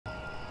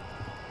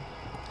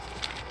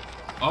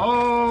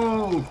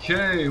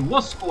Okay,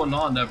 what's going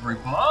on,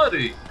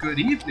 everybody? Good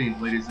evening,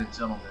 ladies and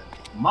gentlemen.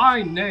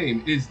 My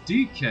name is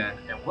DKEN,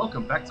 and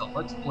welcome back to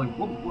Let's Play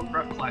World of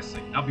Warcraft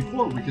Classic. Now,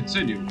 before we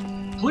continue,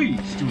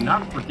 please do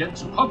not forget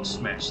to hug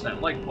smash that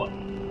like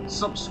button,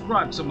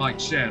 subscribe to my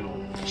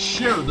channel,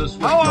 share this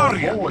with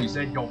your boys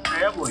and your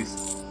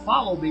families,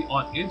 follow me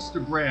on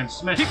Instagram,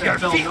 smash that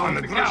bell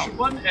notification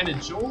button, and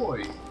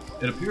enjoy.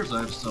 It appears I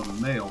have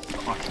some mail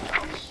from the auction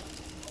house.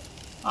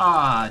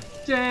 Ah,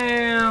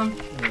 damn!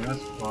 Yeah,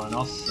 that's fine,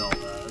 I'll sell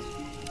that.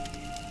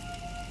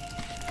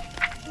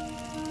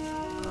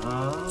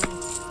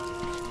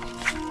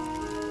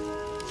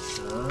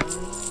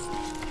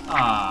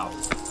 Ah,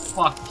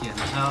 fucking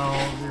hell,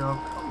 yo,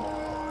 come on.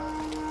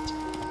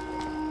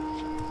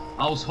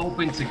 I was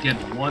hoping to get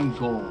 1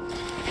 gold.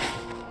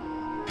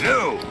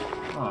 No!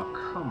 Oh,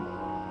 come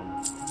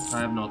on. I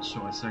have no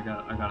choice, I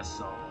gotta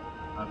sell it.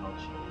 I have no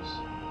choice.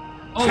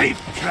 Oh! Safe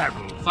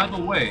travel! By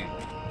the way,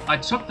 I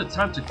took the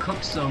time to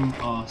cook some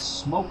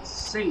smoked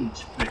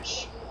sage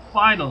fish.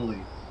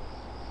 Finally!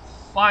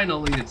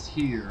 Finally, it's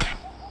here.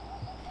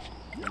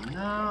 And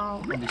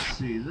now, let me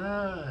see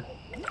that.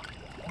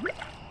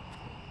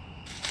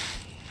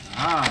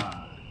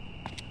 Ah.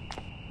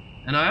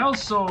 And I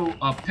also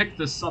picked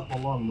this up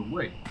along the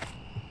way.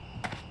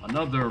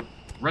 Another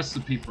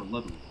recipe for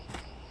leather.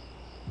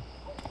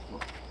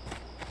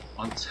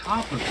 On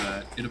top of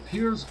that, it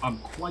appears I'm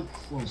quite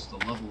close to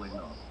leveling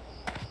up.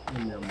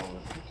 Give me a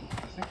moment.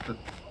 I think the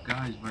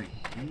guy's right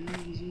here,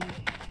 is he?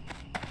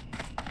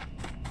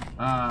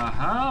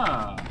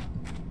 Aha!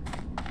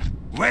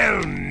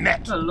 Well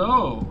met!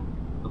 Hello!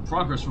 The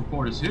progress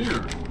report is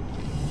here.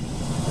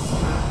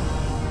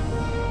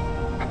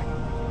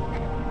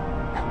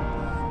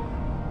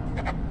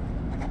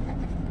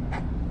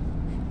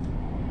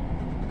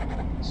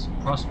 It's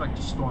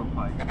Prospector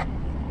Stormpike.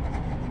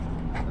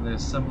 And the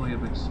Assembly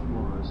of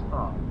Explorers.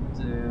 Oh,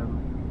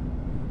 damn.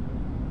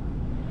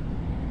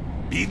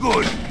 Be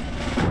good!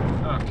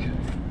 Okay.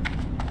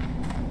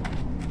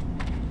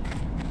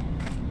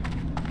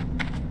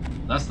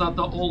 That's not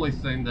the only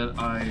thing that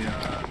I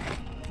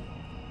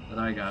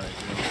gotta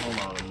do. Hold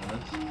on a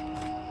minute.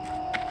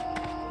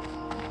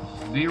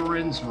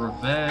 Viren's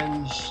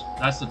Revenge.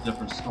 That's a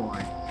different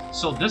story.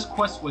 So this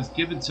quest was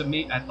given to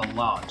me at the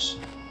lodge.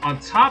 On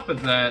top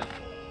of that,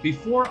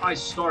 before I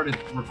started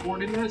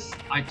recording this,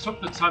 I took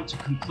the time to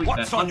complete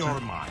that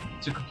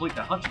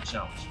hunter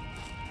challenge.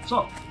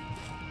 So,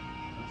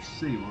 let's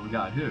see what we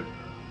got here.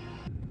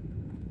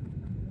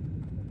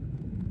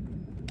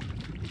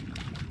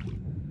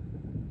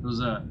 Who's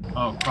that?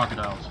 Oh,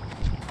 crocodiles.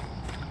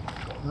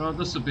 You know,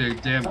 this would be a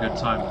damn good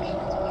time to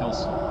kill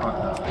some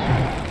crocodiles.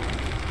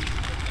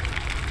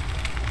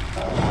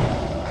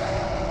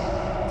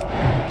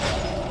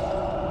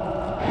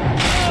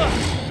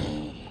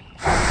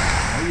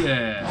 Oh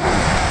yeah!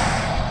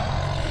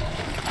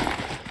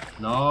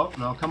 No,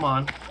 no, come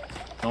on.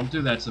 Don't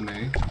do that to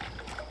me.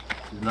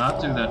 Do not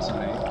do that to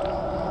me.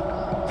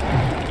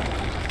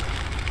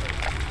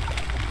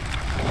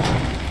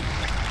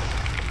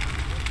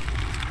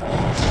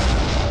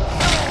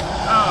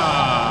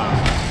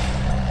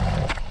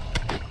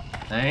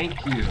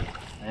 Thank you.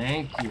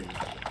 Thank you.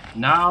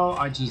 Now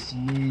I just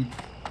need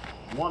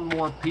 1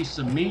 more piece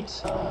of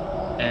meat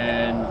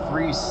and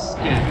free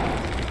skin.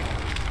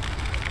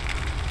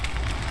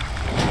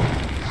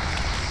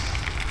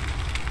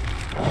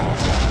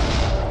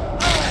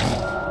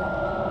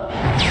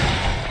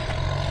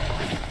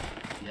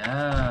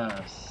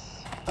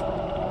 Yes.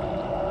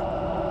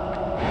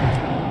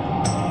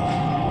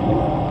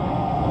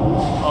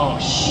 Oh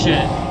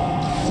shit.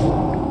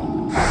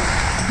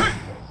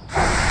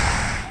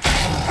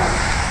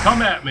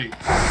 Come at me.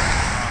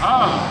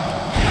 Aha.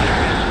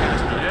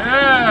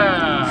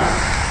 Yeah.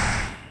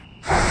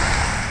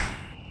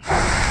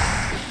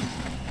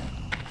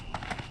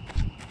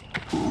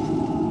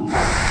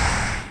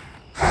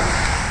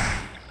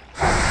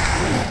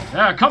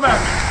 Yeah, come at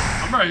me.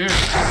 I'm right here.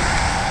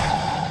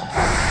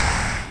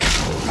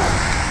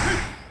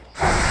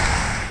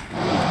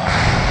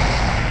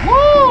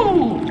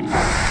 Woo!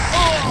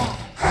 Oh.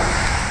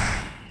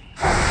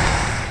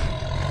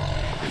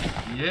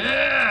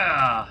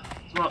 Yeah.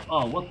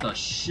 Oh, what the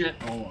shit?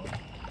 Hold on.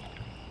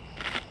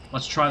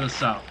 Let's try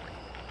this out.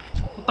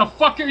 What the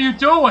fuck are you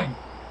doing?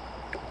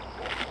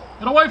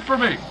 Get away from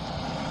me!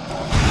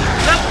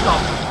 Get the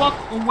fuck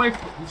away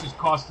from me! This is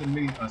costing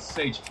me a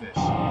sage fish.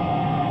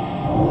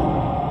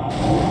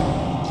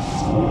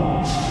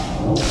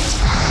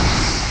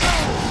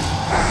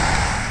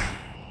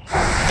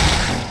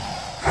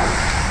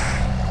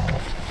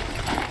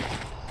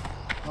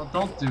 Well,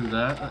 don't do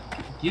that.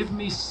 Give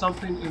me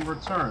something in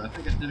return. I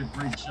think I did a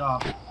great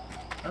job.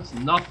 That's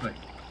nothing.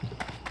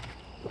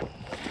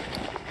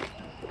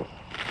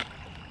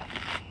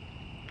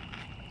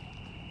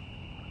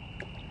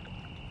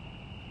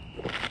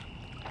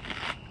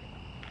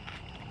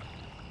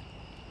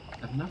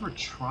 I've never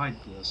tried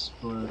this,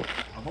 but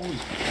I've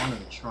always wanted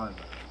to try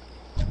that.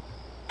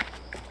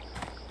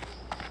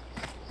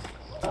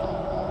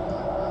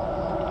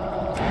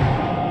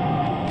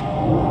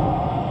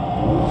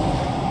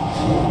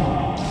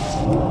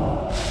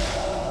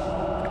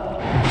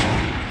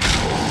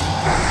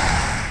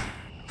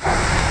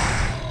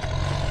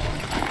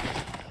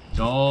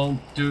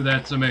 do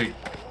that to me.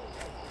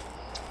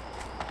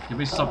 Give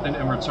me something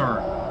in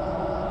return.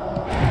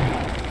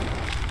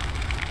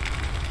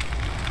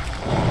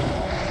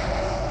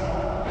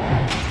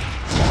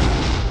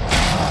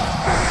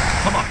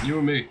 Come on, you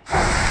and me.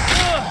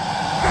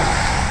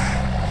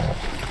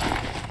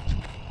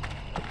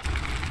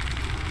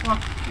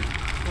 Fucking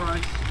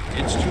Christ.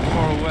 It's too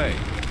far away.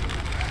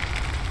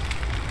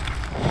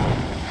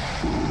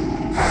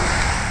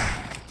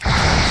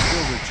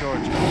 Still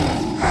recharging.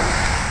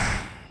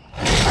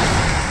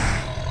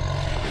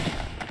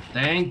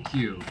 Thank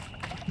you.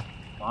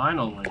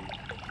 Finally.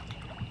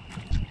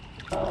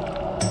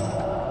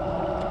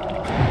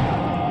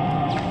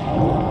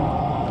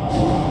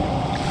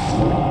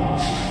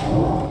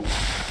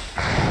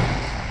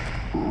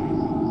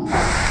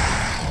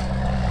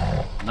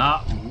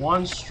 Not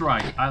one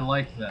strike. I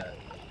like that.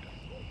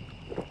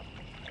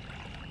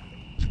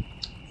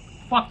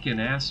 Fucking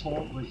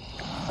asshole. Like,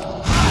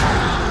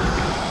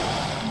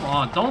 come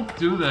on, don't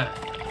do that.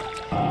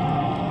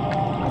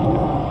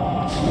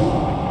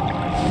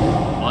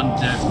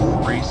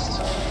 Undead priest.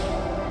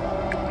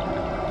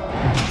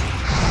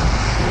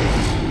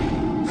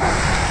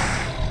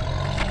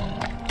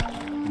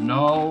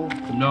 No,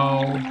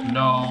 no,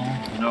 no,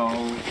 no,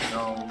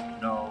 no,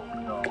 no,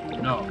 no,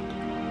 no.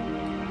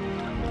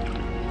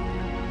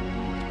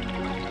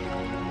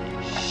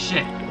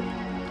 Shit.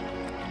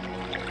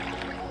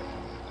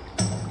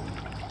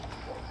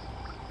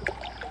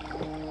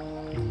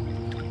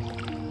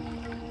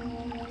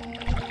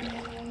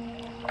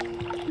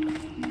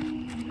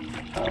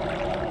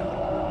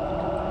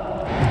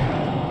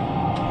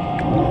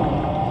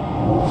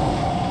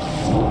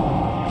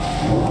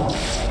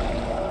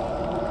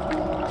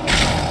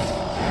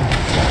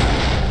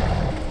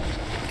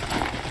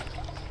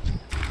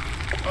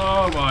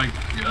 Oh my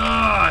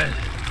God!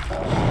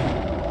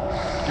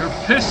 You're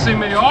pissing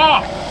me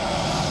off!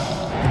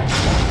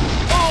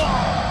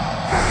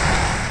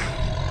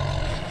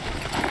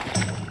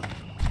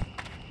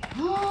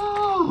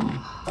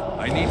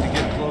 I need to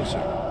get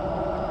closer.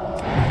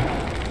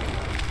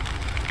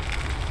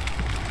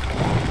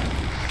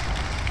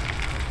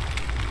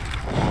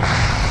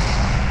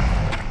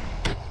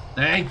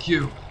 Thank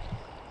you.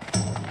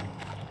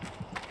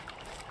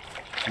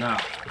 Now,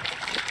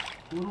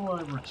 who do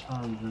I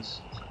return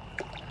this to?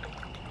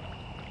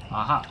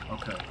 Aha,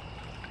 okay.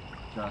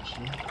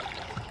 Gotcha.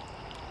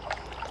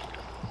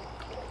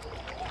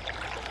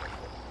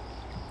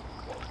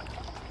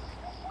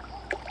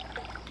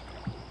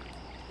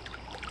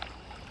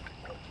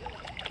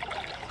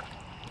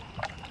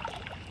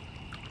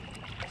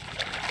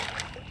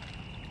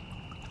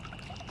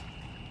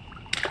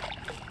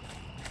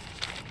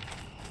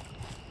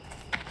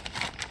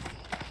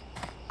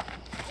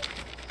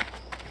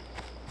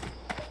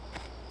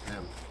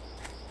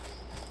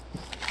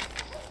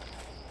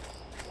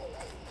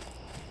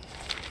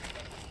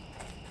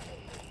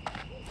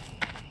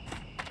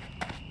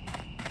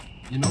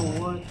 You know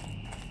what?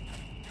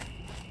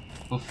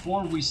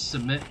 Before we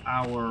submit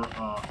our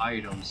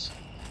items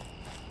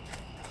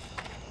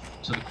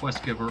to the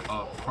quest giver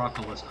of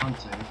crocolisk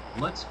hunting,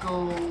 let's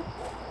go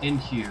in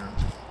here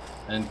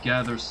and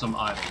gather some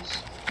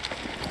items.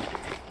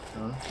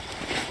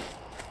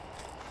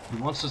 He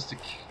wants us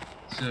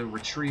to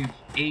retrieve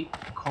 8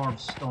 carved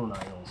stone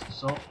idols.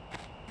 So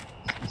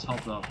let's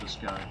help out this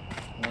guy.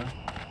 Okay?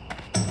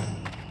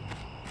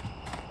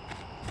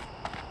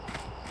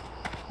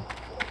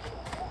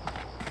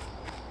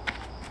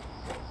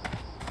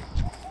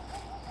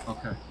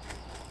 Okay.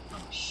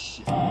 Oh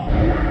shit.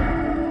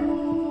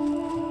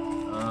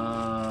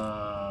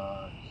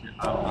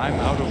 I'm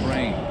out of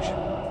range.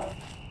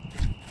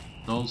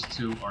 Those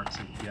two are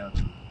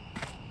together.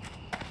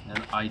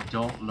 And I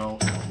don't know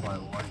if I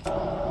like it.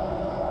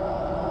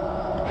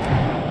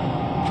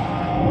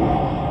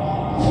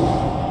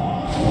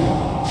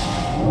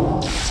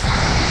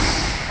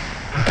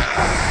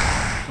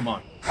 Come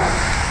on.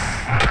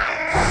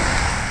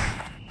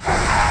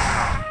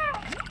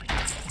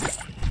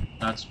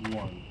 That's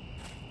one.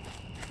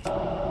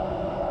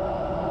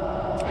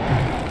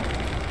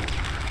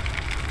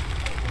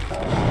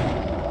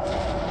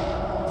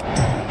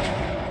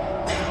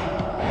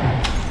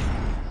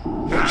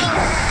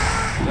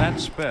 That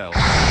spell.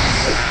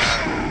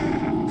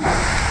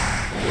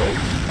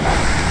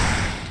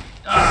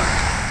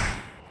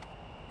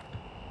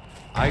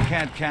 I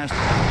can't cast it.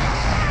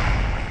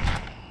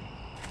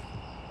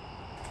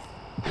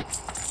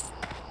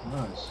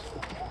 Nice.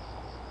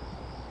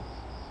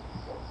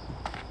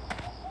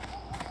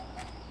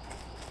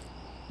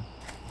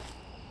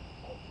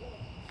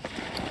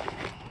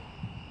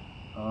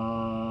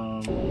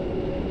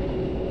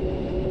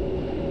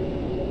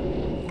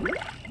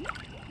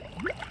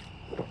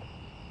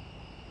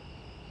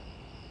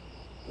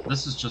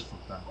 This is just for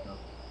backup.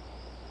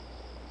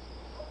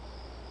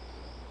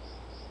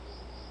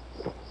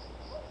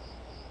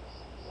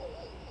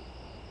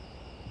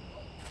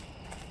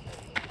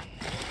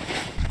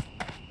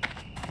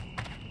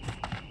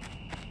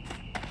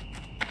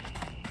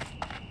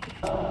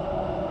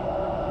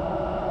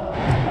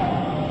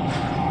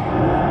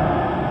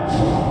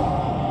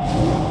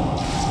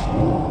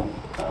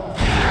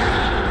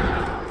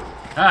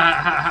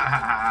 Yeah.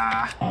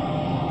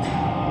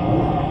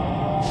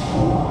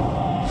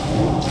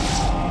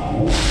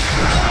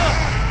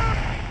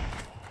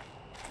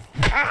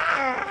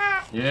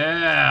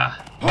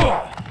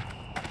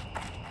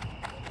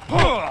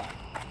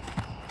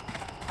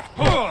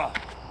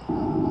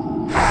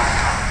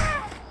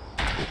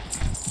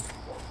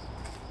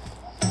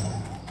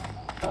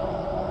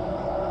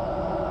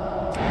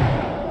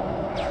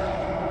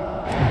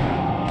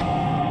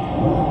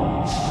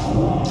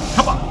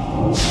 Come on.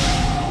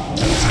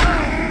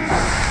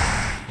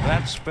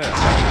 That spell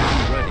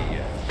isn't ready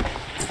yet.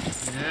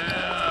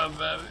 Yeah,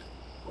 baby.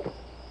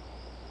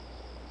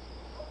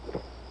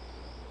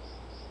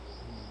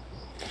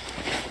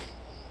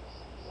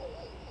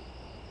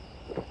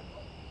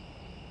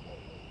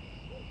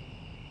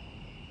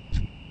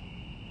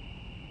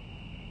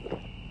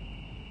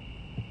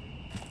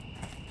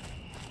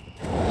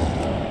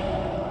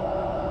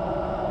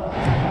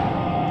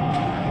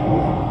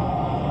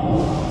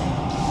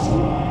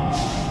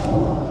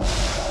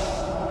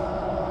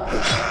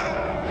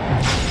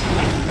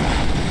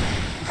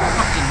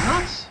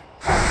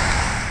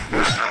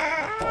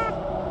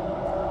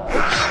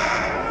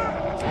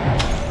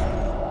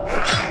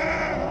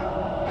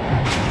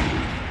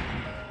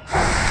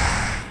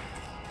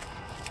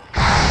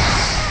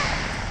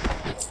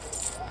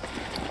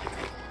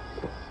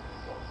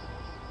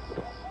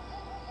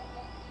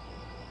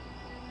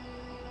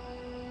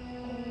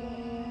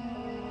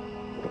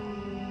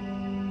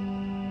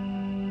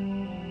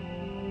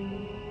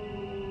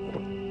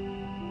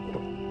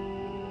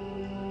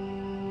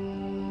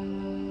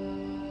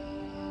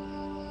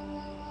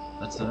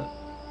 That's it.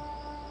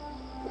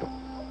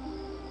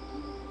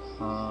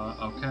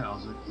 Okay, I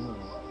was like, whoa.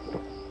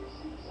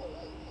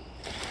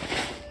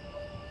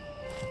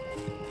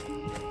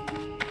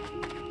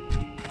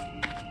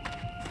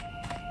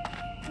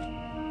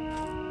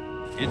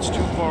 It's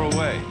too far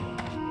away.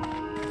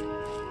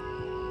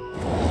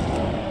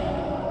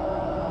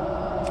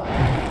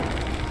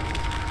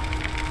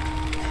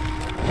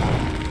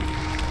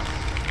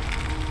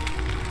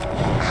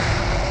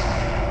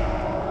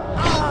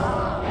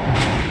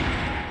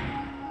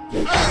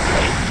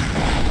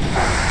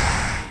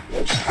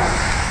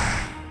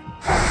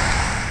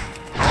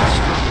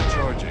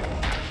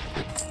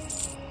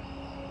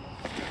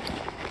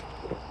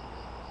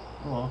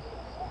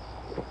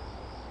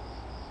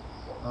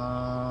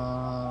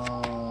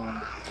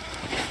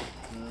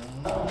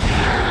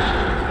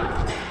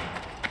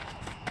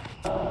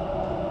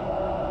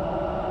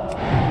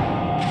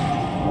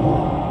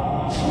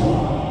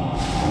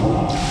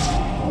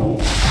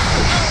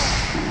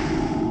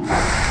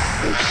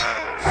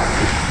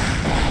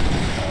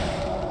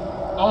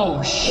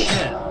 Oh shit!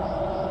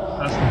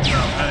 That's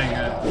not heading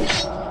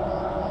good.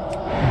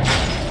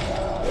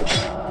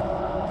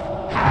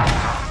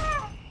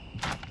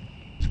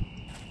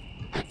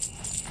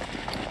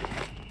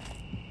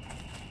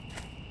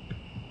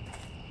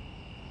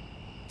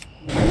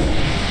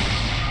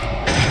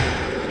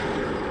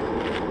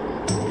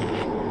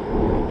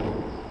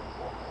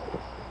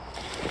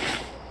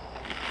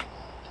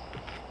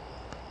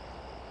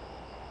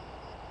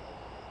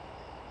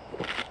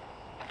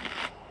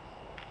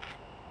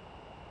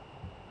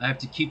 I have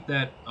to keep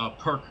that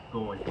perk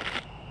going.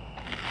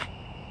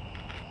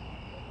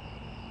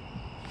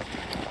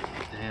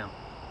 Damn.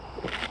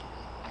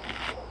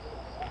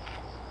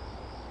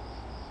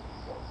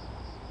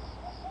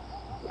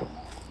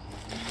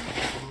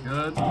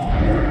 Good.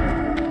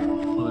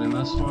 Including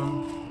this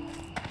one.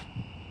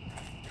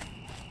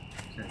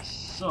 Okay,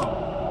 so.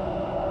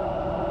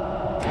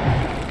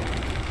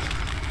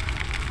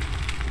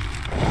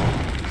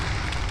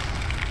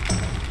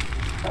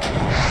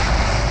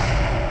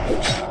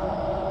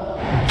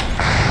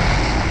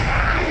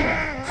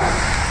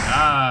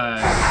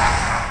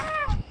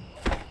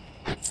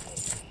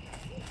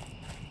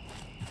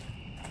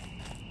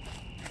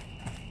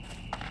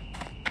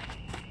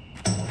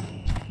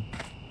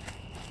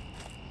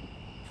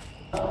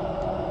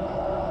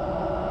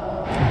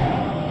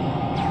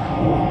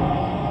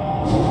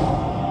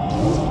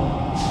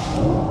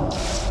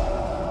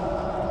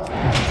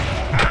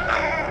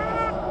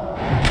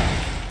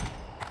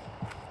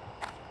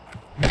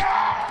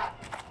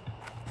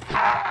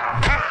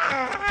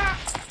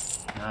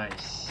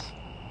 Nice.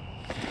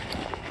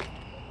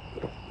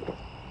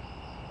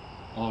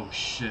 Oh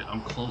shit,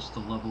 I'm close to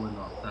leveling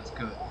up. That's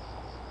good.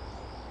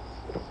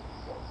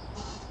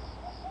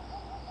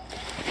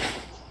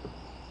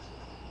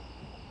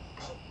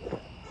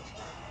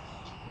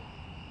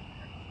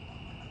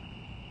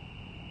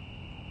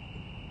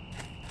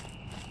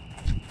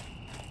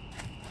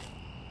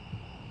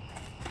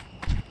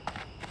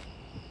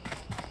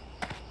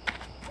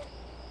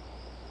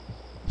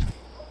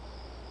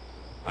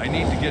 I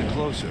need to get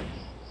closer.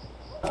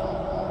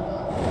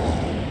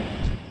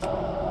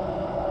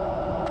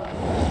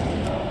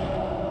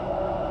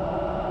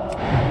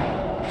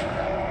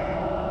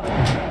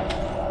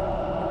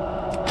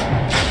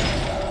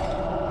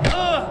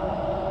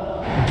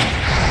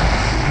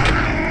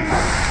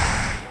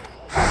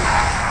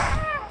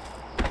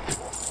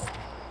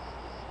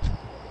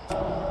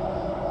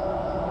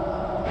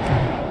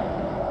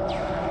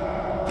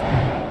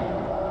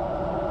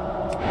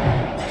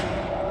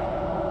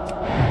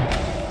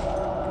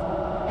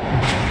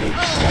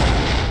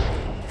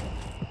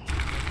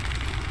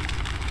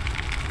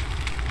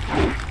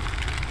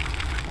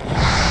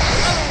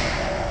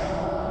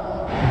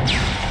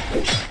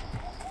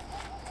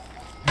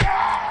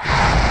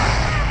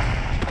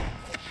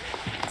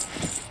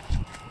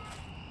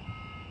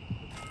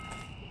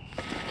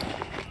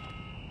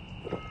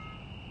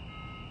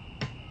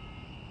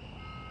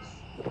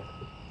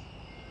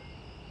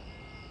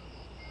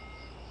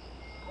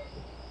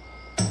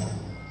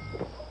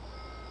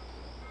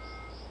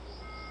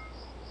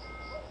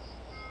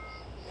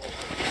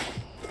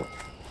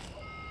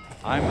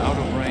 I'm out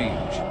of range.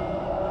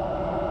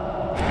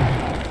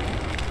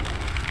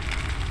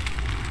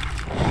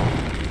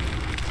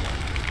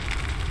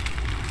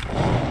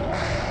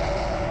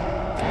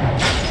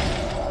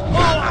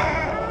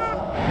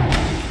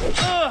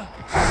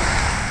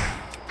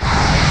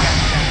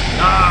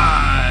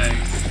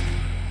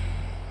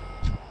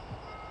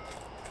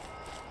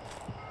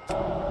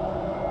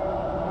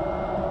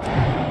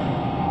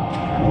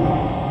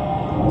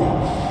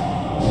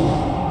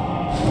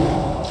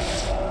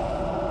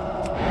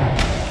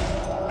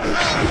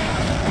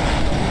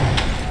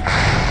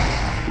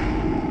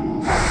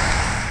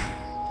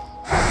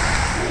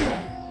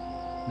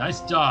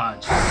 Nice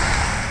dodge.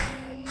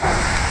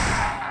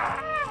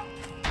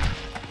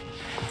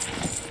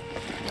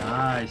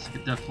 Nice. You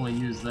could definitely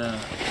use that.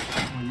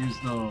 We'll use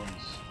those.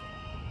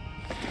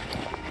 Oh,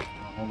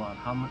 hold on.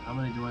 How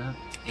many do I have?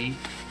 8.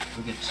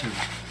 We'll get 2.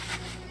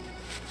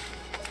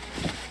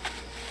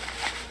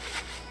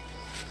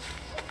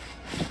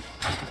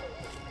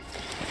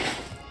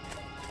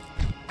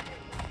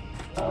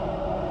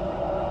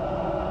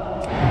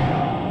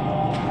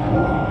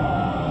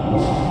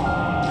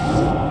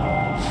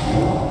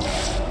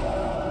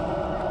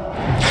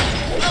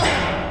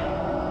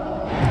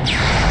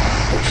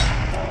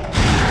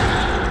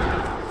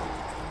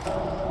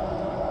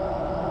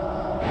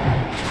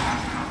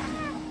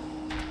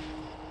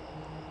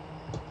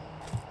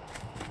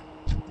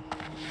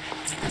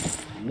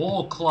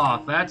 Wool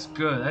cloth, that's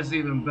good. That's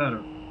even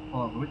better.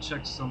 Hold on, let me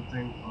check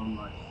something on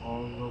my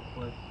phone real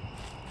quick.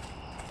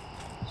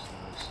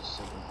 Sorry, just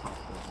something popped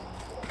up.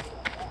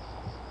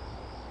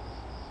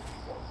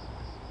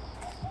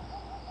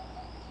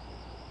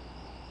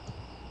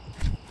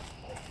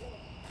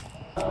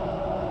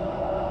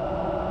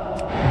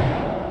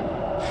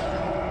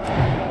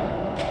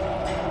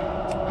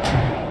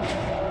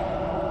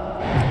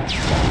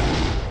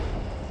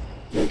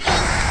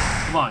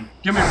 Come on,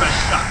 give me your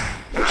best shot.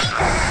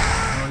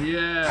 Oh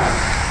yeah.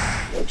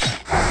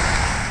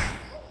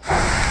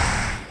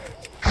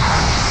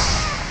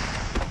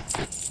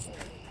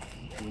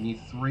 We need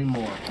 3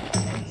 more.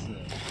 That's it.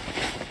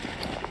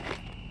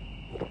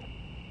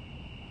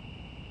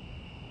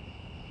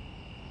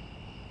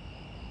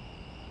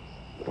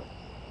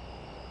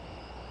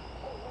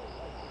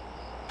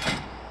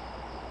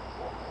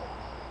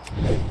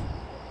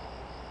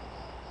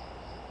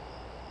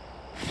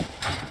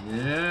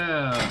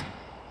 Yeah.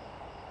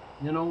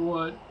 You know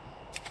what?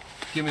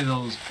 Give me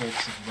those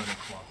bolts of linen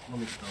cloth. Let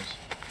me get those.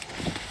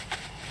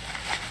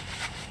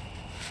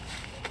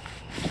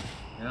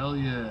 Hell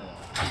yeah.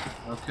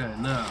 Okay,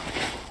 now.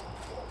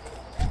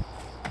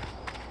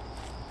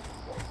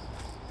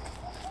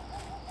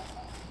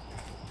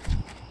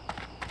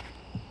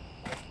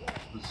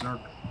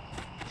 Berserk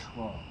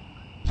trunk.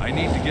 I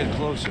need to get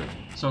closer.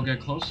 So get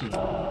closer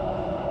then.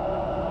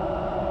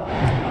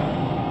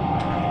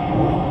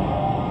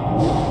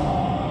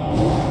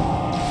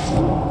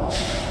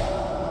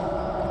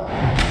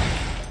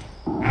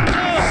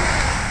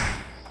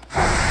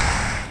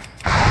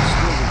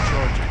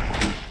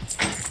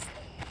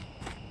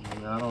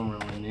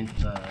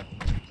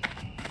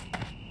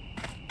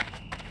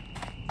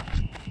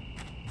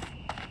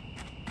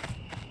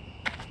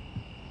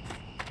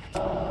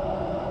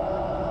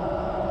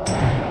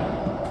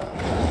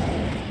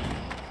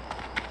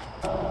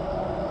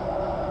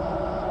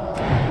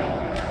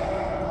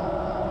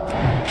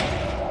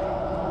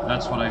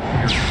 That's what I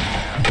feared was gonna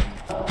happen.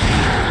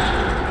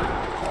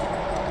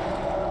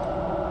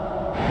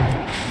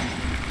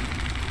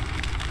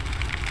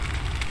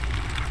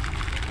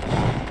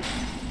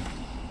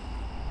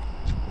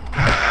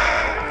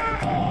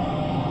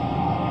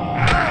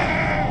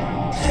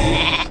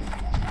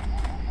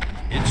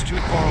 It's too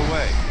far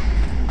away.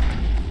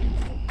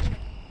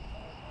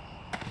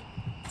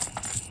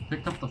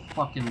 Picked up the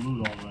fucking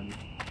loot already.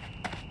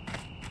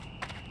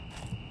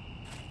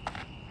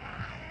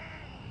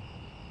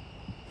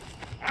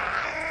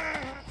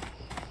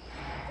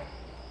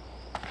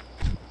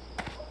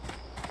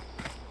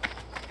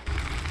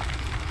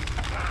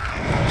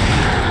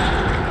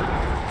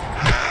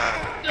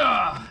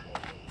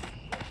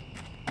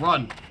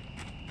 Run!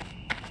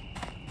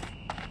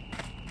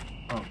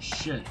 Oh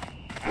shit.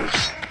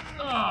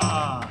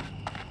 Ah!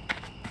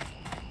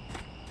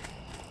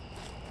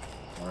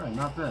 Alright,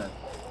 not bad.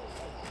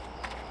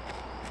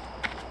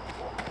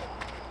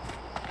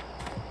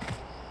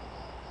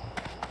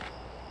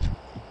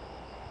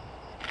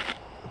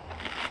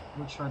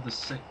 We'll try the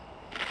sick.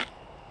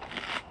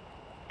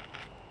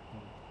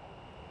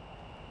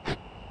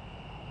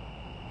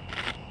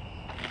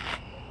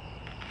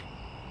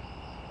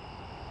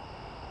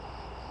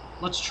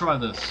 Let's try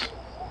this.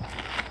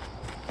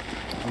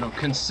 You know,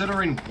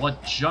 considering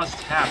what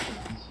just happened,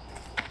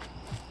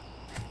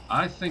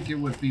 I think it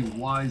would be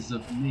wise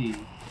of me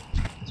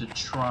to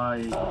try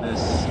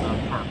this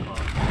perk on.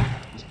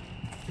 So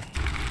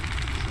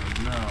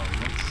now,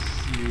 let's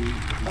see.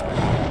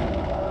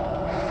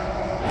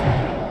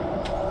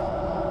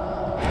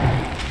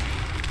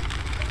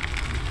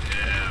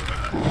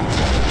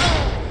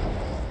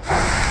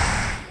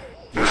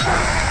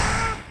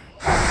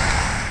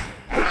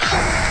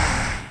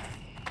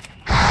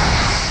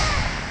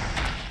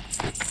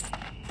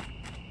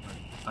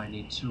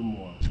 need 2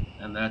 more,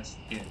 and that's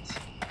it.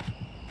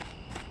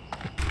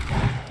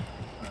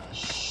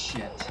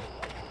 Shit.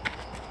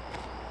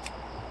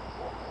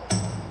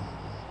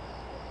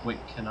 Wait,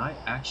 can I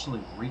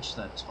actually reach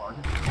that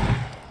target?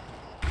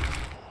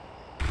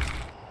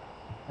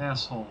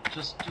 Asshole,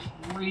 just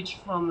reach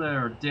from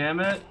there, damn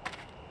it.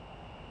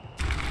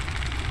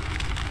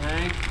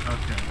 Tank?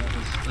 Okay,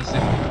 let's see.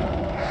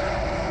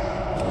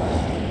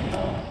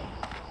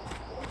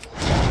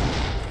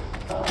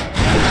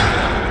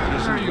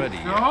 There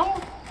you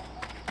go.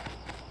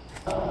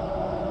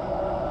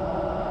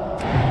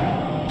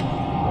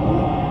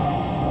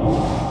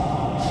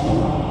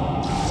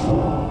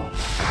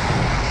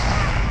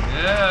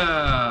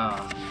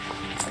 Yeah.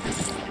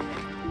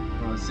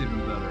 Oh, it's even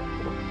better.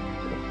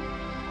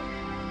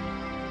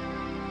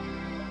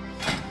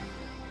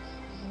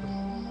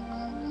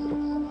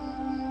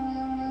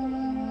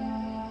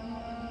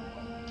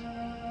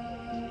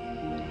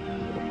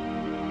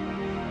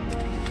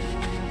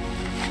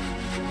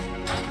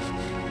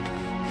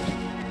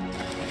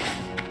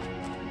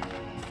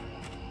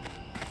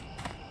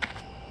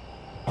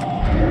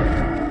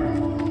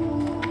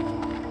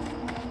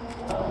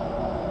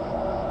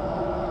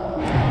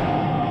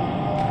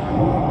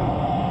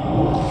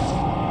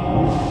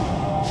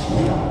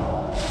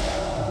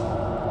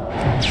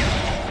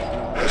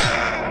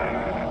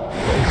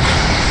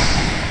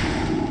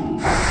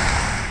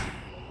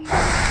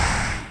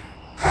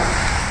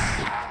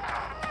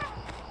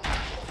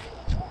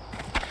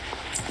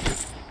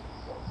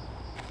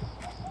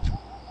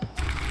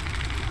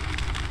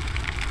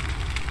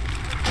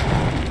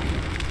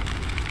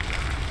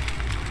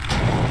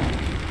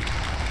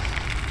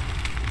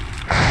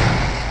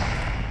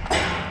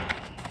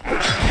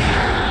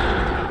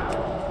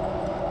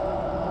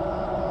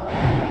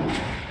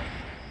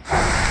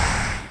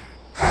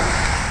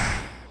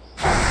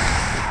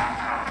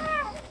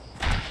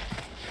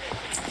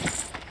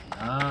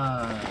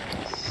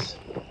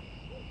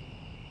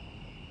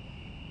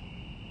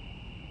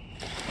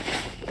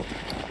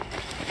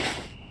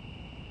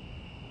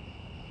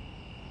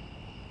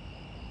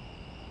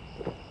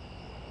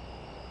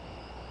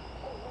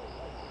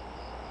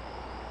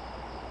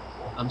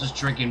 I'm just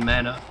drinking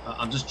mana.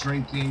 I'm just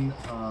drinking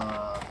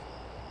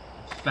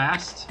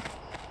fast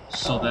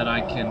so that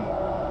I can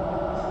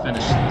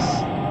finish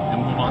this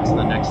and move on to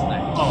the next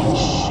thing. Oh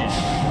shit!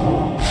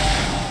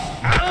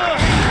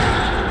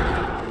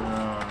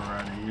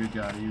 Alrighty, you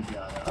got it. You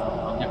got it.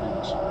 I'll give you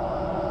this one.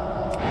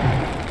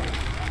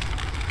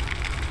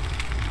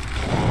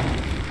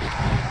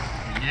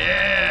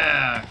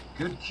 Yeah,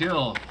 good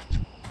kill.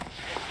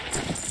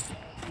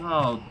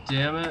 Oh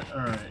damn it!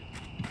 All right.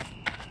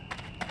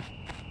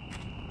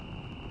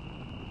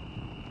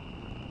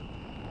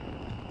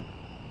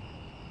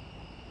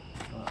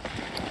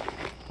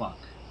 Fuck.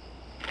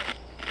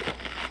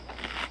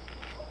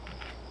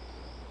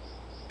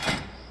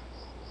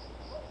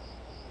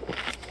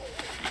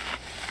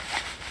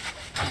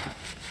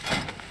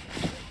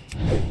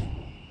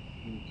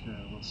 Okay,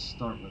 let's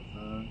start with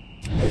that.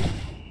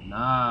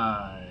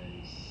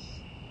 Nice.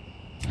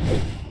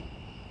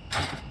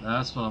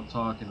 That's what I'm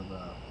talking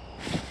about.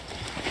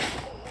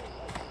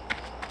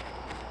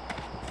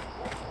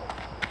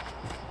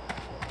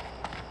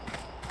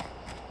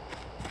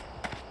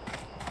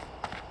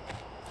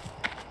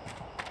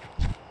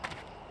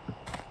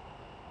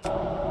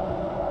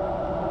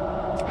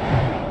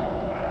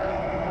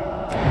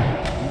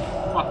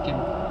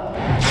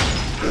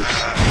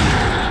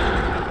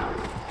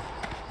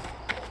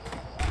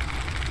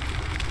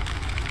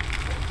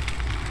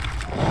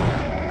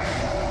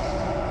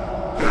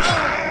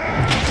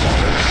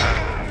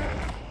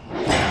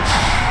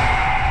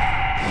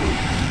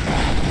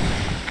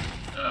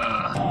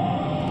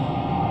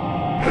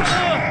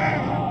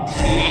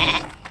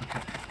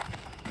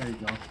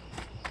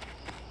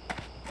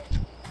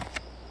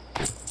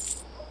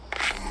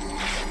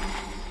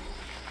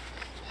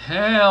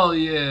 Hell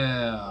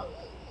yeah!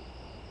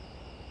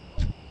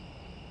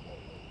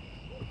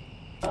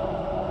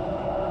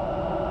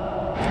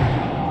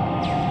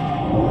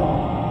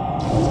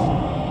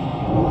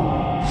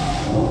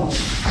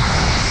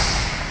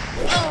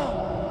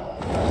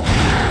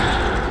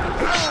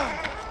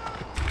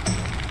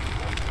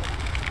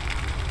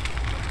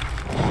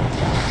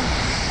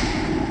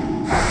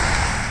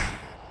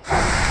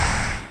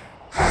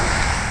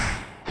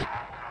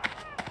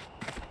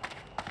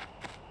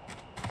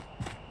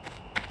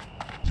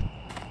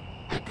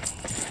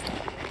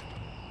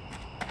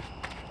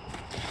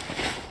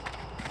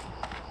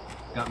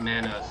 Got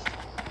mana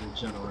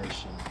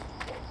regeneration.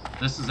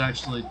 This is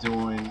actually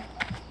doing...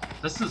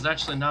 This is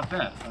actually not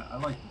bad. I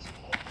like this.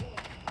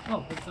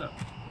 Oh, what's that?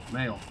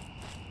 Mail.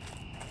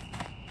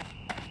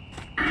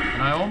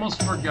 And I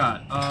almost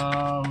forgot.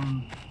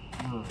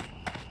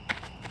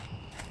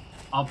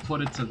 I'll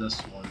put it to this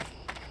one.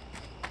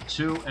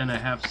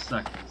 2.5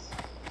 seconds.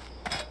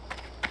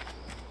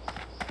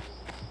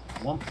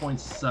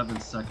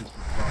 1.7 seconds for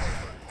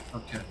frostbite.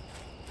 Okay.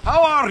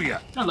 How are you?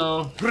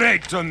 Hello.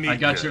 Great to meet you. I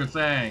got your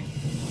thing.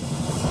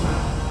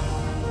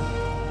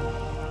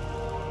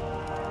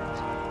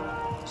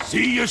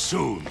 See you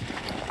soon.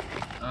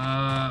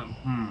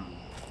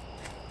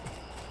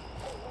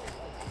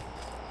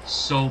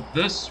 So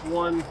this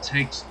one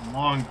takes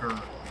longer.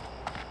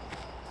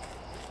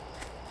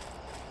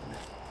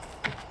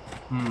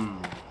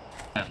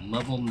 At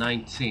level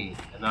 19,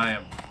 and I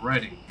am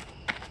ready.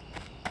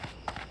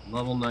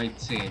 Level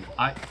 19.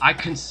 I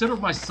consider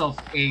myself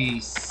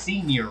a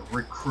senior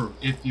recruit,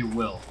 if you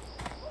will.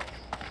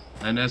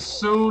 And as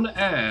soon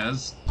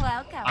as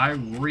I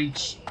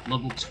reach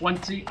level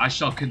 20, I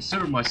shall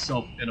consider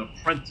myself an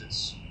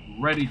apprentice,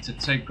 ready to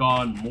take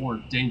on more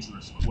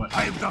dangerous quests.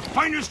 I have the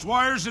finest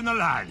wires in the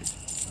land.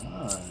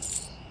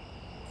 Nice.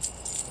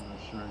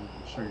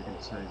 I'm sure you can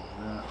take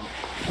that.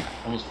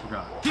 Oh, almost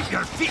forgot. Keep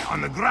your feet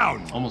on the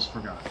ground. Almost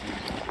forgot.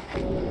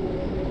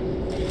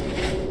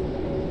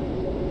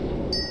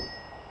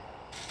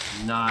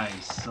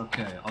 Nice.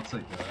 Okay, I'll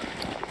take that.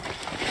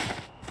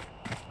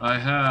 I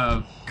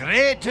have...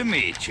 Great to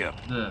meet you.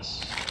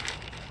 This.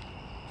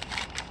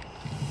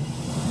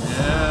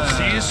 Yeah.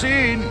 See you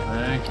soon.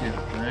 Thank you.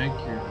 Thank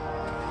you.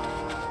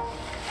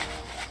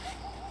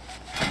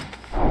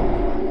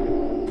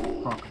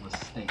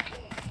 Crocolisk steak.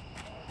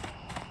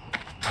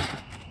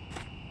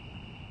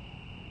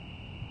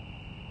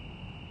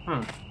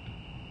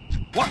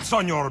 What's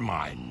on your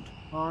mind?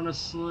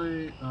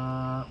 Honestly,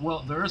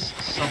 well, there is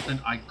something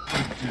I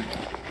could do.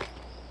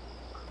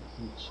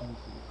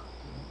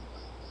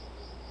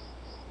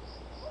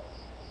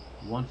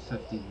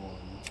 151.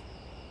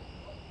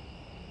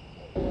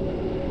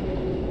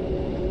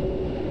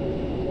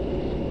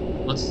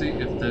 Let's see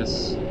if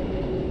this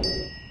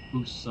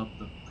boosts up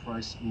the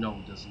price. No,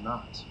 it does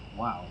not.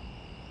 Wow.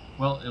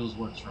 Well, it was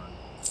worth trying.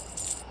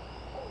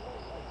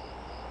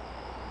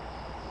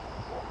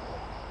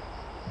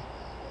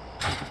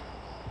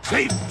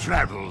 Safe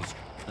travels.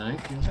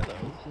 Thank you. Hello.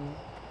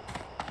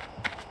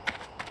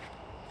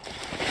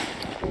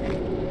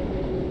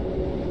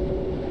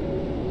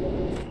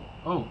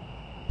 Oh.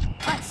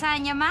 What's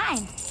on your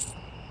mind?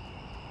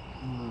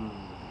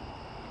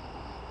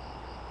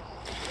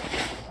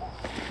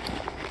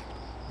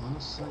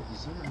 Honestly,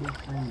 is there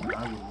anything that I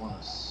would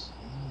want to see?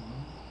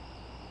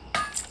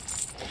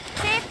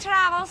 Safe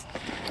travels.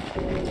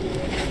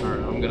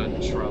 Alright, I'm gonna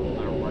travel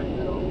there right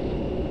now.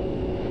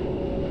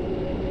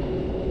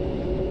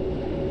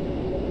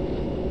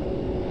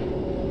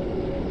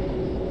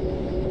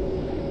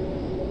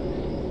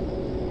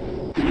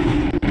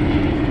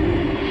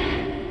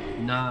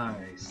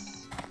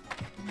 Nice.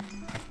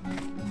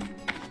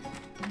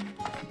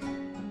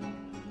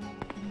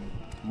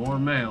 More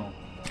mail.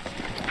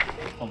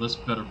 Oh, this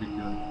better be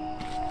good.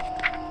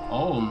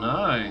 Oh,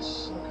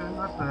 nice. Okay,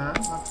 not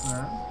bad, not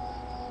bad.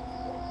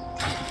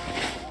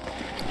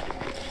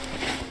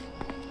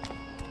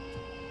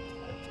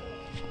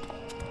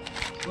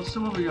 Let's see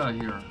what we got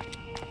here.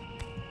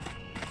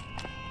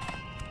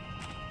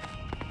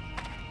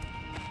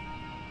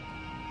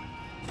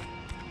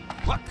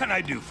 What can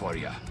I do for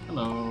you?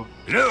 Hello.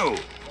 Hello.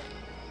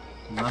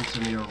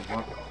 Mountaineer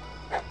Warcraft.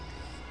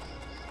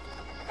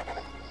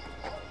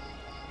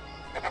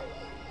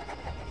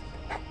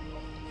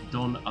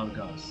 Don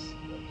Algas,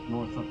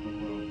 north of the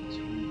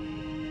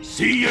road.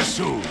 See you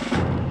soon.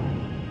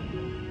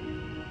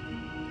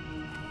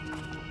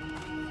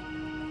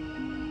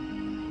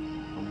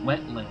 The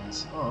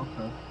wetlands. Oh,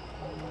 okay.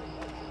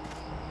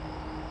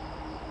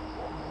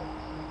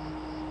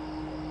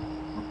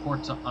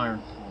 Report to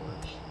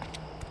Ironforge.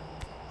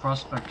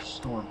 Prospector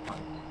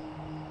Stormpike.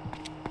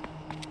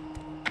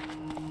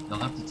 They'll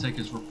have to take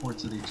his report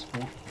to the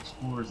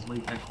Explorers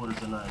League headquarters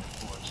in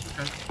Ironforge.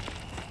 Okay.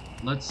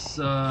 Let's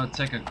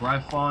take a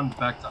Gryphon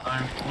back to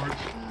Ironforge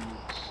and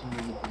see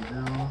what we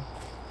can do.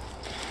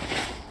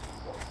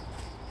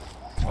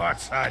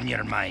 What's on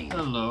your mind?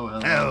 Hello,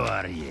 hello. How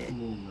are you?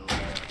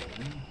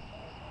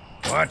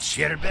 What's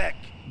your back?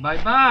 Bye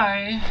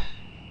bye.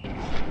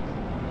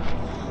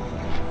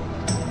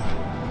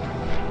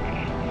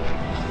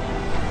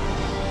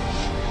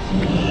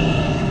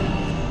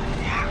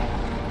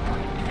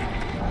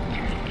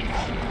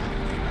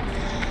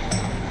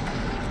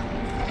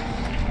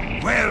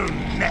 Well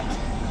met.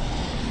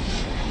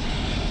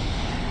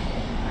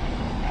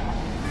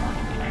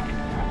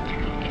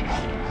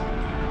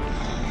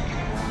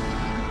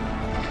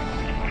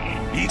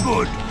 Be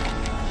good.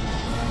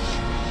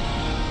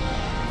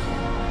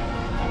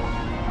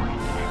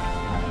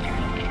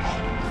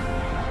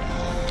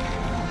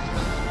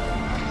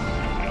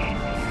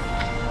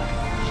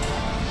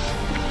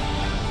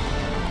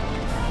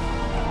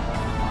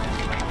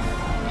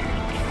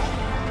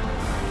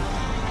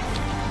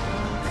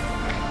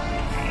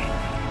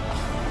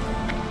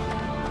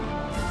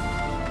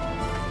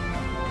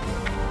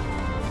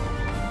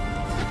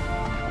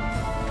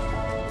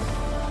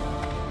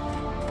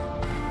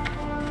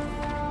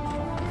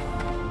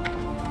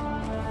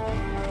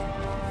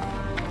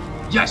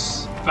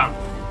 Yes! Found it.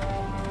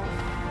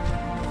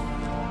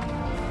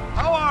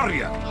 How are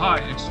you? Hi,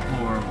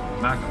 Explorer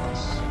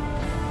Magnus.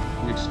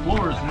 The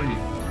Explorers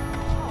League.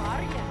 How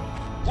are you?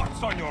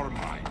 What's on your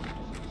mind?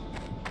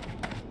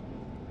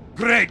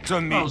 Great to I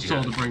meet was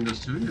told to you. bring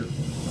this to you.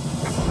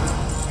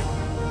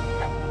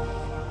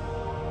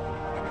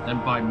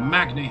 Then by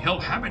Magni, he'll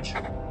have it.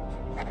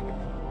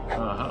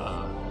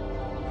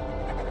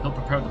 He'll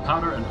prepare the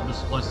powder and other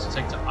supplies to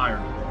take to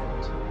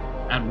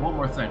Ironband. And one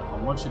more thing, I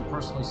want you to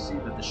personally see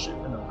that the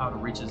shipment of powder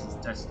reaches its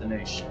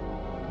destination.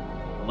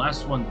 The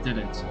last one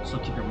didn't, so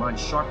keep your mind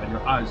sharp and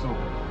your eyes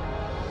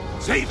open.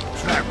 Safe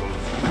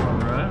travels.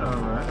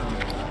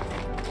 Alright.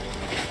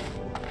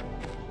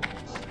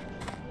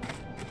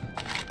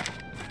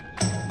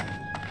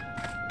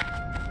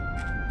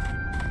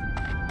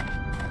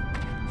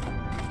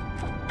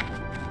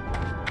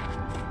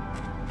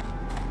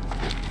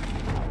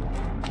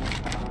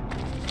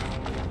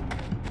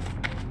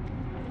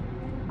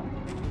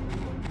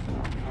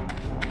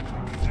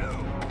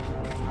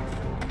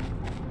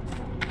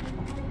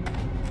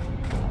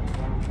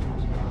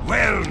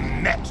 Well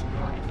met.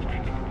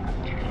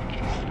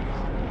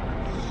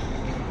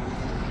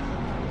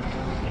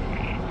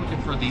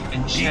 Looking for the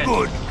Be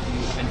good.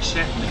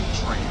 enchantment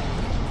train.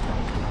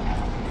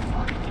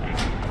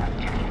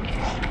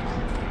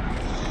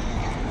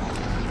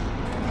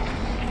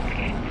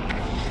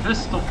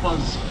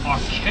 Pistolfuzz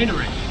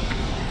Arcanery.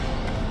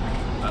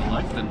 I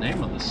like the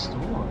name of the store.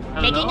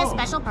 Hello. Making a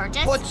special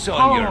purchase? What's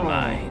on your Oh.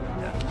 mind?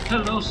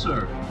 Hello,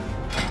 sir.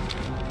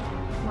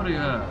 What do you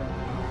have?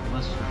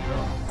 Let's check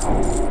out.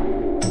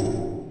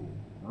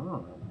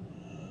 Oh,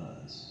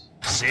 nice.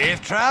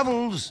 Safe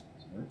travels.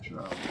 Safe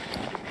travel.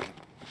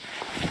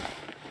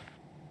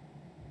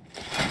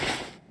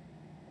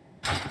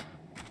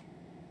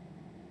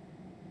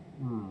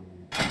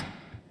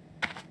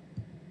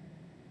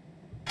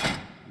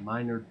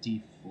 Minor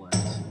D flat.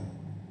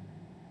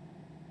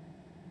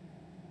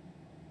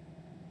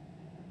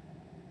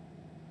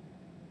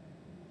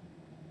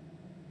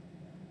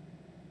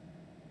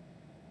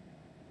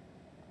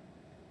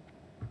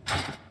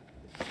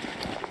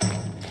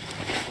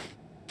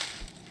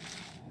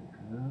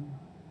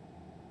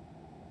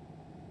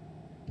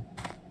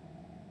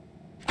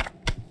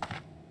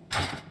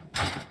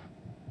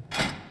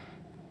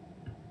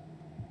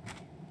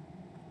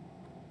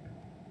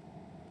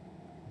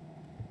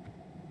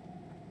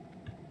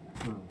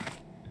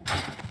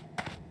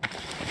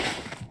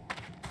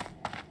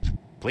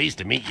 Pleased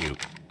to meet you.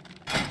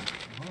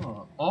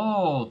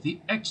 Oh, the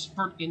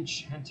expert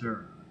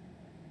enchanter.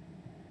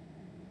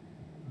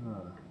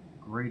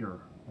 Greater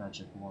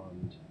magic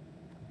wand.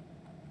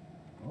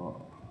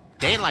 Oh.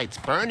 Daylight's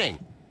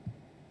burning.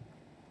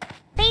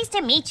 Pleased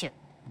to meet you.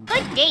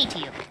 Good day to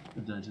you.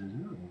 Good day to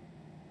you.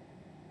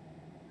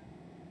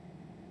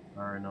 I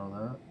already know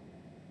that.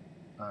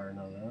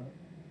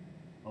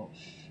 Oh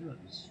shit,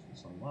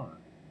 it's a lot.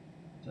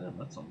 Damn,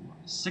 that's a lot.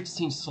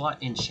 16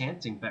 slot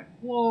enchanting back.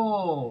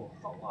 Whoa,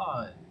 that's a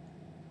lot.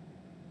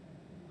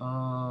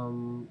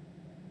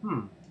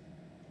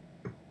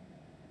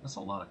 That's a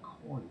lot of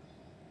coin.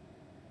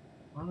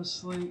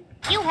 Honestly,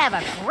 You have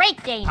a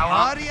great day How now.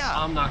 are ya?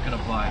 I'm not gonna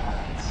buy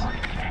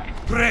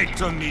that. Great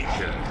to meet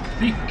you.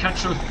 Thief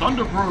Catcher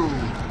Thunderbrew.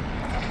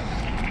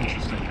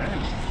 Interesting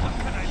name.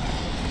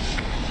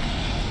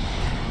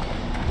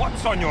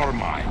 What's on your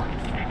mind?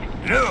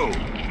 No.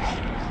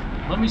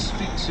 Let me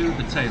speak to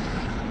the tailor.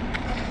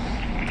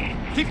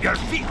 Keep your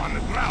feet on the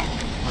ground.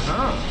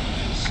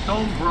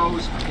 Stone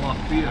Bros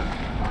Coiffure.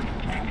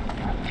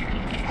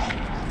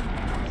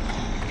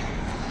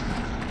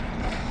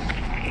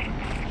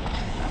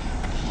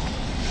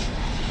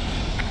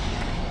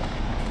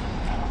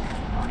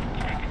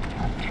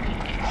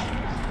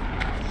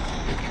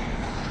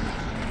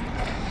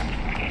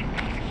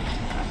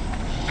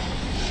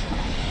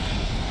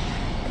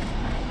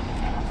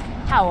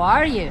 How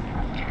are you?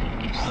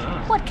 What's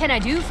that? What can I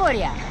do for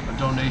you? A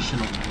donation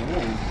of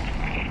wool.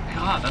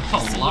 God, that's a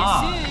See you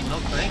lot. soon. No,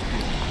 thank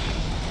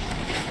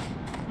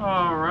you.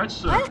 Alright,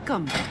 sir.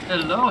 Welcome.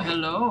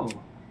 Hello.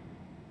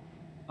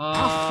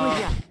 Off with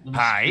ya. Let me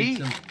Hi. speak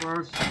to him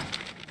first.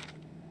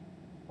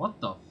 What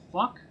the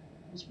fuck?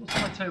 What's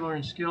my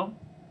tailoring skill?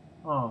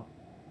 Oh.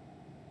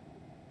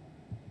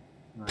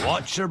 Right.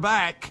 Watch your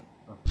back.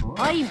 Of course.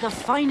 I've the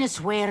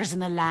finest wares in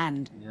the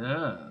land.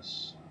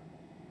 Yes.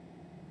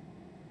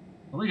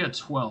 Let me get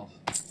 12.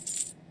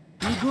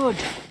 Be good.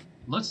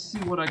 Let's see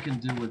what I can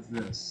do with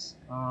this.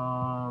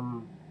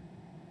 How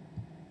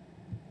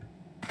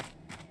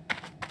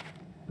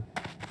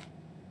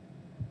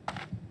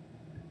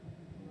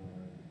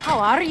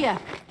are you?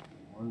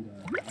 One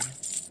die.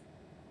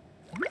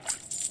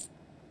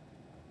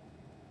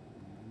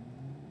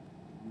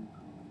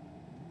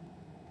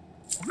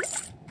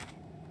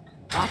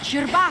 Watch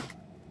your back.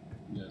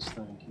 Yes,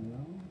 thank you.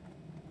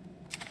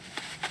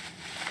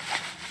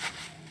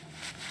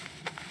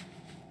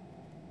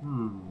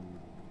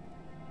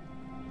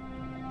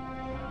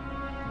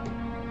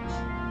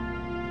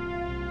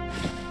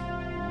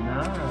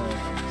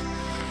 Nice.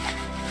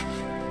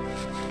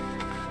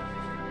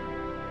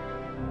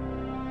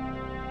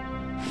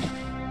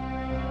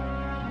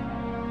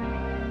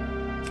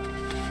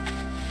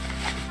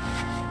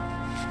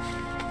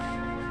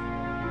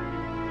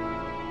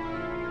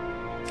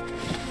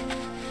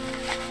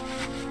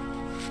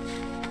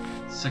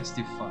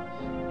 65.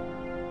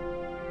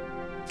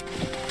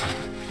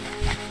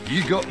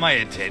 You got my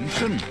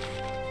attention.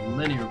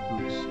 Linear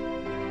boots.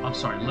 I'm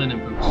sorry, linen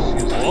boots.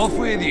 Excuse me. Off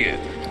with you.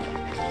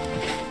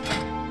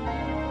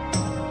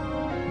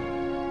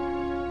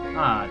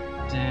 Ah,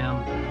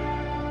 damn.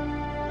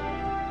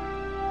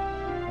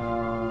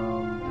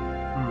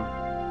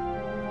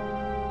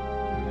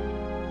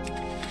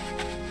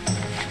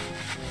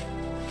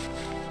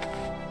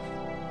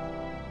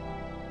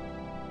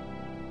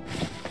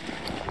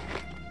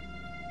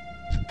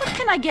 What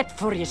can I get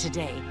for you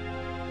today?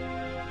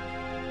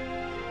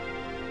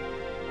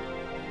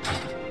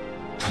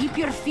 Keep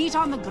your feet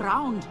on the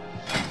ground.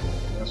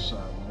 Yes, I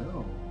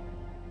will.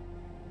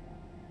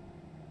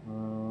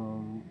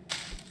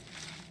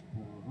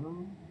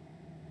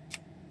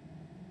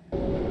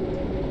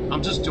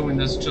 I'm just doing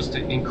this just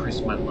to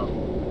increase my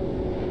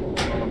level.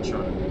 That's all I'm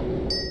trying to do.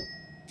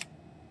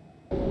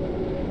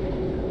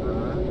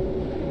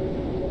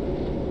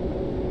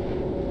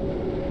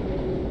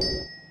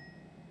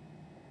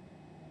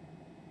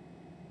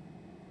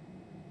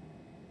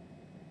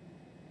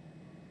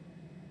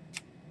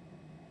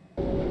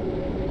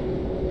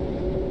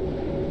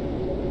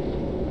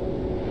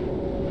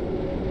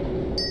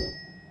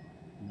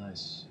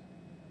 Nice.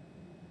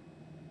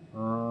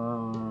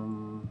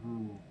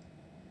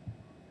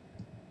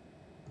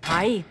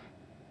 Aye.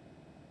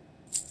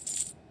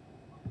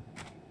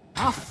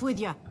 Off with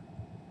you.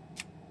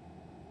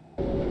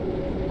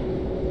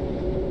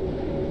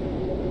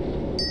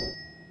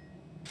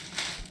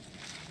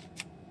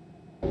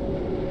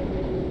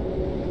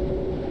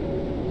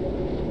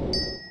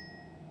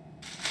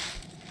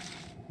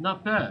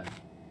 Not bad.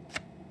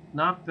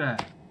 Not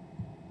bad.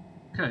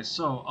 Okay,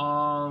 so,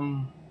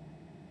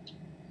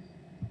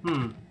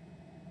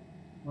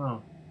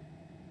 well.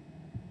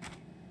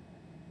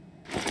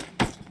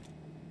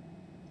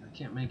 I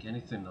can't make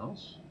anything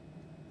else?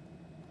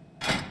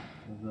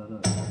 Is that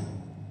it?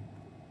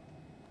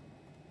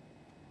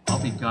 I'll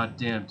be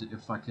goddamned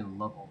if I can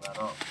level that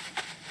up.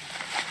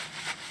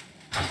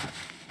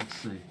 Let's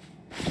see.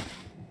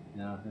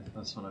 Yeah,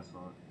 that's what I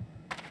thought.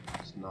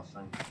 It's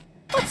nothing.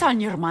 What's on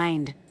your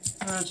mind?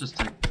 Just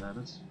take that,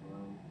 it's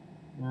fine.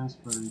 Yeah, it's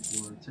pretty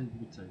cool. You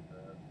can take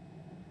that.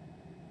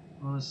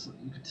 Honestly,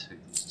 you could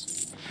take this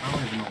too. I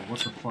don't even know what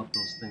the fuck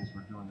those things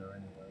were doing there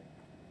anyway.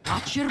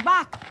 Watch your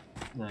back.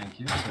 Thank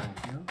you,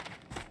 thank you.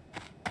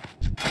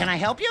 Can I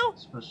help you?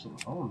 Special.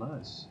 Oh,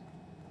 nice.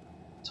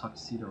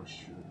 Tuxedo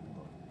shirt.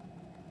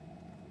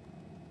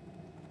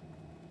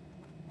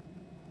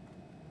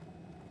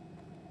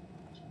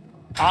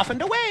 Off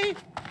and away.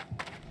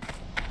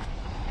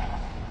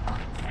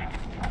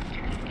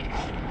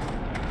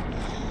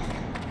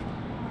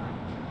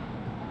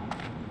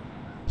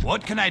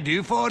 What can I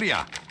do for you?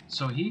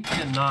 So he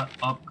cannot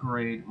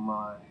upgrade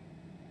my...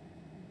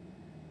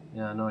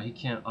 Yeah, no, he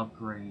can't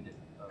upgrade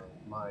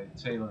my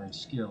tailoring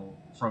skill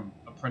from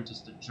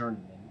apprentice to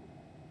journeyman.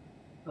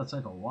 That'll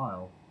take a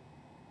while.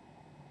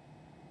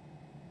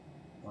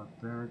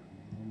 Barbaric...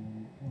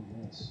 Oh,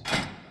 nice.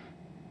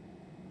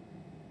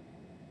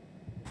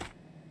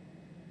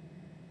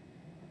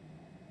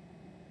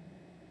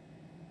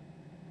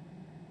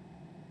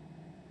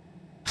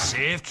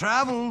 Safe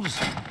travels.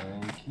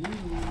 Thank you.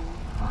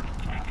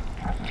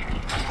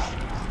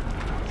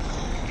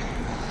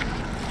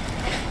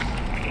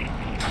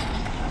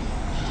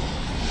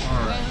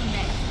 Alright.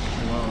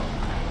 Well,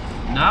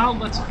 now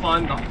let's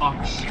find the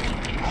auction.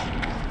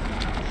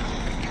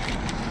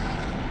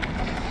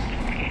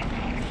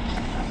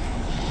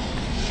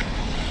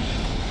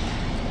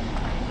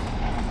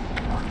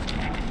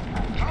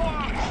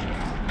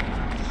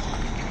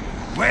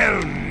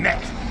 Well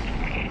met.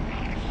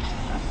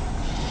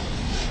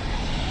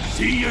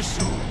 See you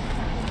soon.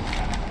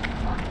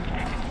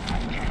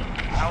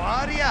 How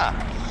are ya?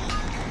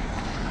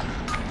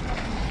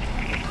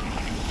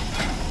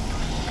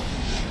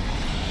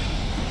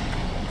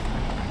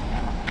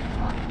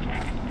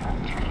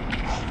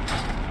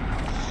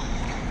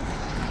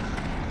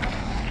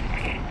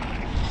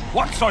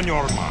 What's on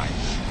your mind?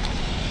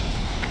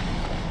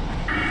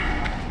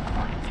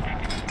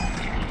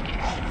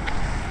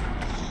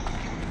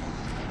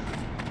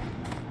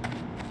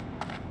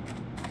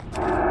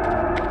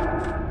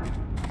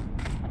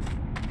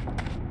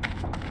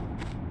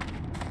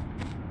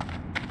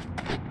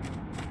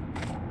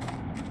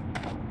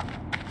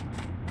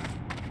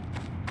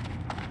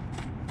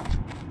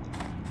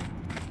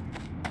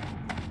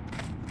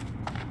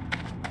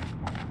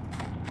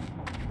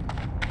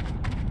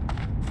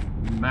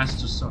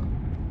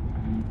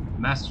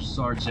 Master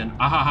Sergeant.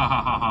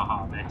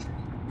 Ahahahaha,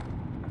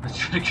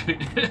 Metric.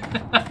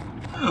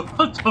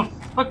 What the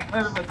fuck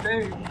kind of a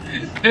name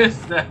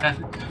is that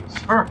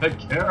for a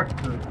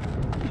character?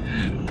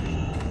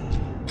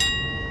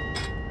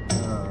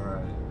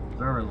 Alright.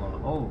 Very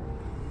long. Oh.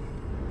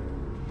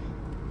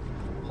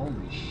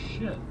 Holy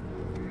shit.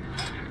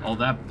 Oh,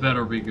 that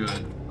better be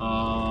good.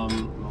 Hold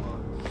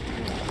on.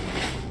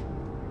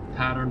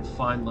 Patterned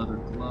fine leather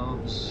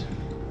gloves.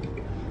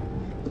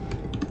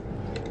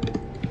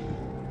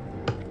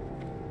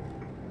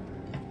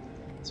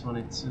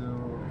 22.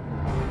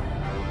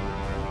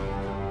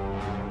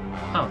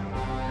 Huh.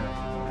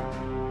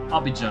 Okay.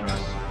 I'll be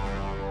generous.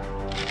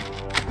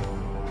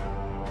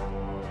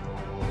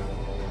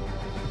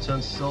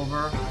 10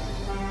 silver.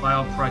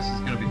 Buyout price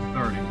is gonna be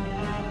 30.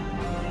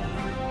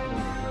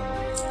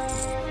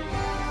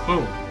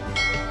 Boom.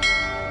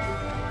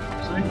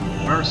 See?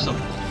 Very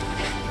simple.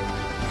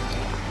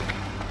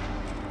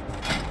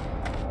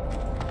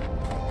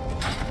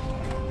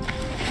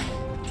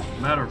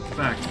 Matter of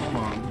fact, hold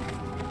on.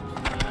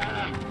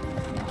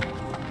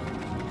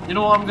 You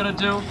know what I'm gonna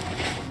do?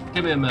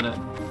 Give me a minute.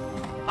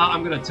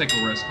 I'm gonna take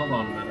a risk. Hold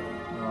on a minute.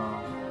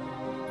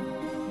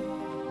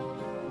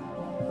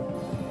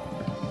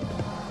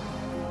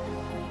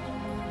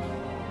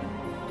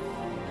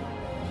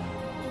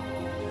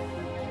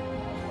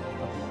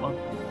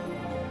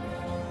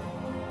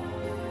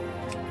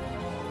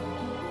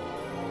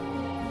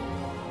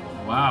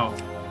 Wow.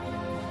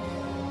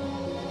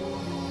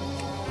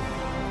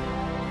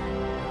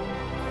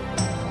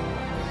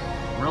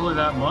 Really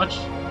that much?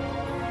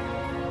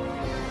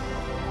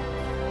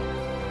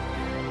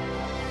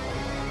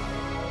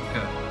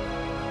 Okay.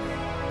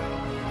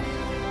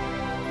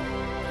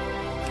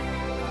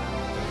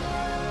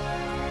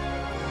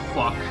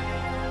 Fuck.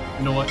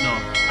 You know what? No.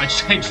 I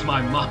changed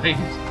my mind.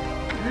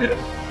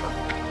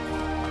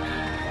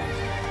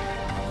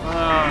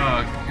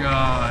 Oh,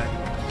 God.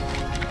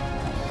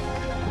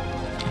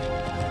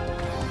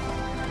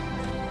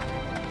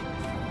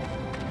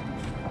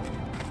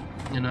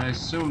 And I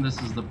assume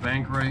this is the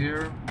bank right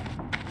here.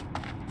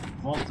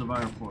 Vault of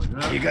Ironforge.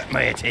 Yeah. You got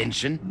my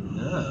attention?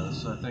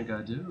 Yes, I think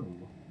I do.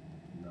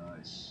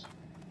 Nice.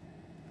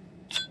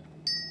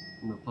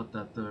 I'm gonna put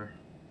that there.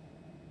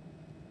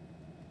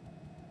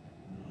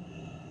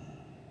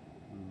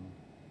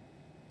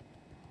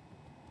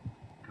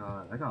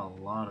 God, I got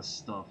a lot of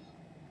stuff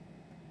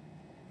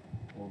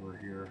over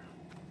here.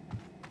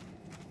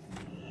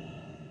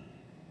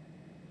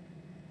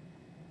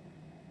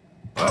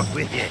 Up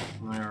with you.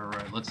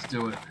 Alright, let's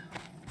do it.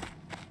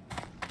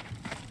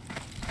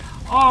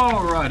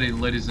 Alrighty,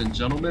 ladies and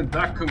gentlemen,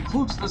 that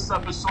concludes this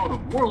episode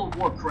of World of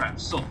Warcraft,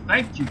 so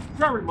thank you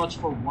very much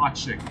for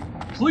watching.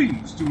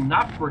 Please do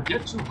not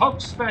forget to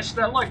smash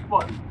that like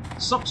button,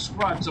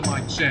 subscribe to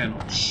my channel,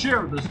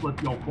 share this with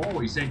your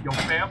boys and your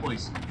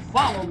families,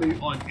 follow me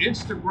on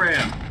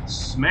Instagram,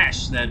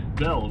 smash that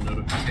bell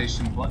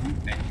notification button,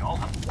 and y'all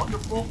have a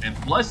wonderful and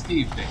blessed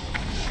evening.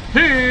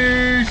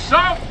 Peace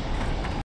out!